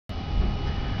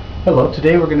Hello,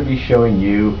 today we're going to be showing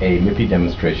you a MIPI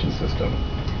demonstration system.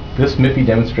 This MIPI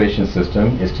demonstration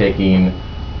system is taking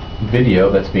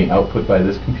video that's being output by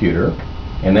this computer,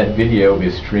 and that video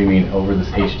is streaming over this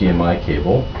HDMI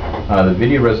cable. The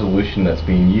video resolution that's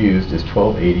being used is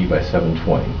 1280 by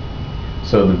 720.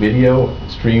 So the video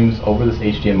streams over this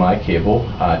HDMI cable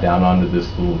down onto this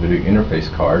little video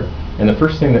interface card, and the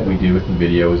first thing that we do with the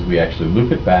video is we actually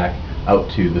loop it back out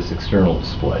to this external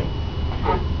display.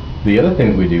 The other thing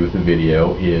that we do with the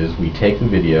video is we take the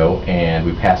video and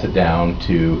we pass it down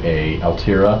to a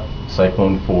Altima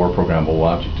Cyclone 4 programmable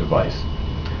logic device.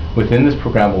 Within this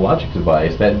programmable logic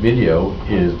device, that video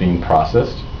is being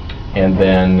processed and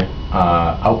then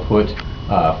output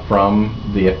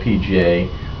from the FPGA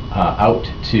out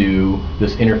to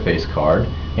this interface card.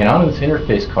 And on this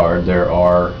interface card there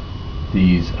are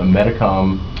these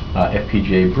Meticom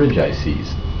FPGA bridge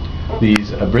ICs.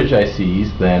 These bridge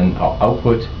ICs then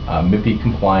output MIPI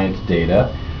compliant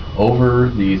data over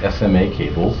these SMA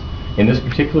cables. In this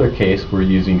particular case, we're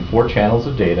using 4 channels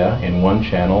of data and 1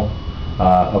 channel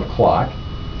of clock.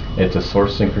 It's a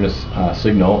source synchronous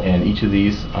signal, and each of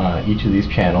these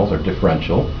channels are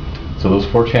differential. So those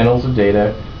 4 channels of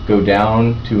data go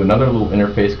down to another little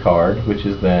interface card, which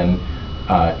is then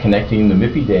connecting the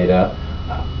MIPI data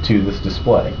to this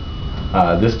display.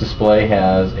 This display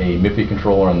has a MIPI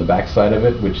controller on the back side of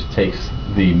it, which takes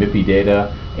the MIPI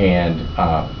data and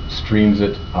streams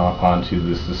it onto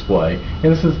this display.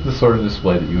 And this is the sort of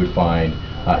display that you would find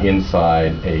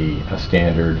inside a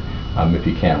standard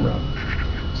MIPI camera.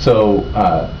 So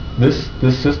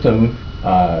this system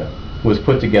was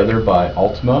put together by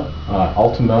Altima.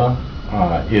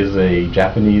 Altima is a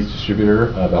Japanese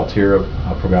distributor of Altima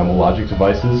programmable logic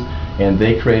devices, and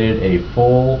they created a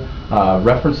full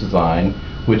reference design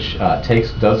which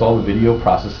does all the video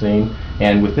processing,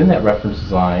 and within that reference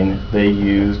design they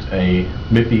used a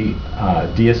MIPI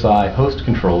DSI host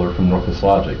controller from Northwest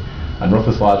Logic.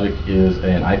 Northwest Logic is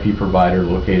an IP provider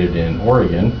located in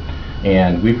Oregon,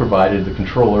 and we provided the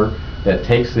controller that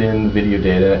takes in video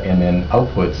data and then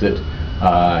outputs it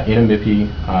in a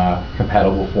MIPI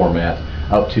compatible format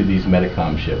out to these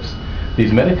Meticom chips.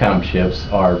 These Meticom chips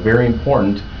are very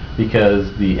important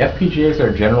because the FPGAs that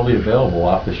are generally available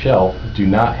off the shelf do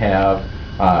not have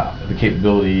the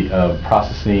capability of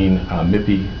processing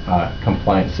MIPI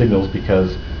compliant signals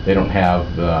because they don't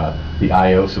have the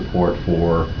I/O support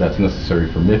that's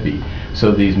necessary for MIPI.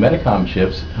 So these Meticom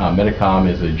chips, Meticom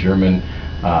is a German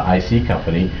IC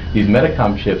company. These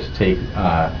Meticom chips take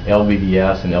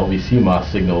LVDS and LVCMOS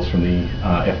signals from the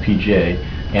FPGA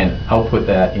and output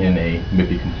that in a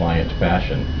MIPI compliant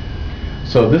fashion.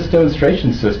 So this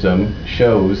demonstration system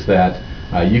shows that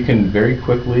you can very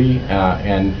quickly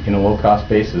and in a low-cost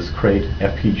basis create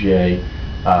FPGA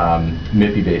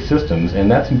MIPI-based systems,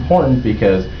 and that's important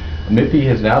because MIPI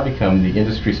has now become the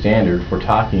industry standard for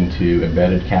talking to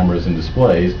embedded cameras and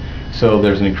displays. So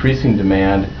there's an increasing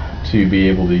demand to be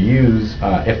able to use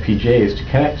FPGAs to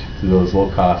connect to those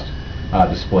low-cost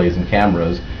displays and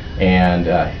cameras. And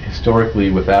historically,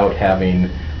 without having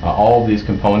all of these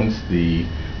components, the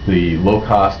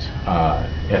low-cost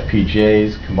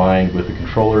FPGAs combined with the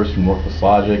controllers from Northwest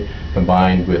Logic,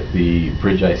 combined with the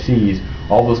bridge ICs,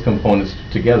 all those components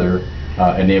together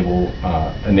enable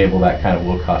that kind of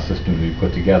low-cost system to be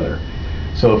put together.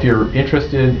 So if you're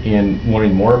interested in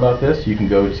learning more about this, you can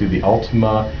go to the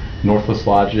Altima, Northwest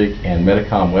Logic, and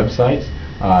Meticom websites.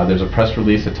 There's a press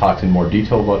release that talks in more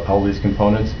detail about all these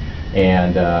components,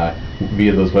 and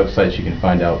via those websites you can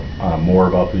find out more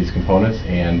about these components,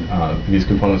 and these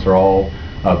components are all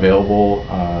available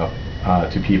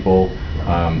to people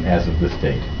as of this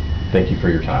date. Thank you for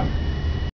your time.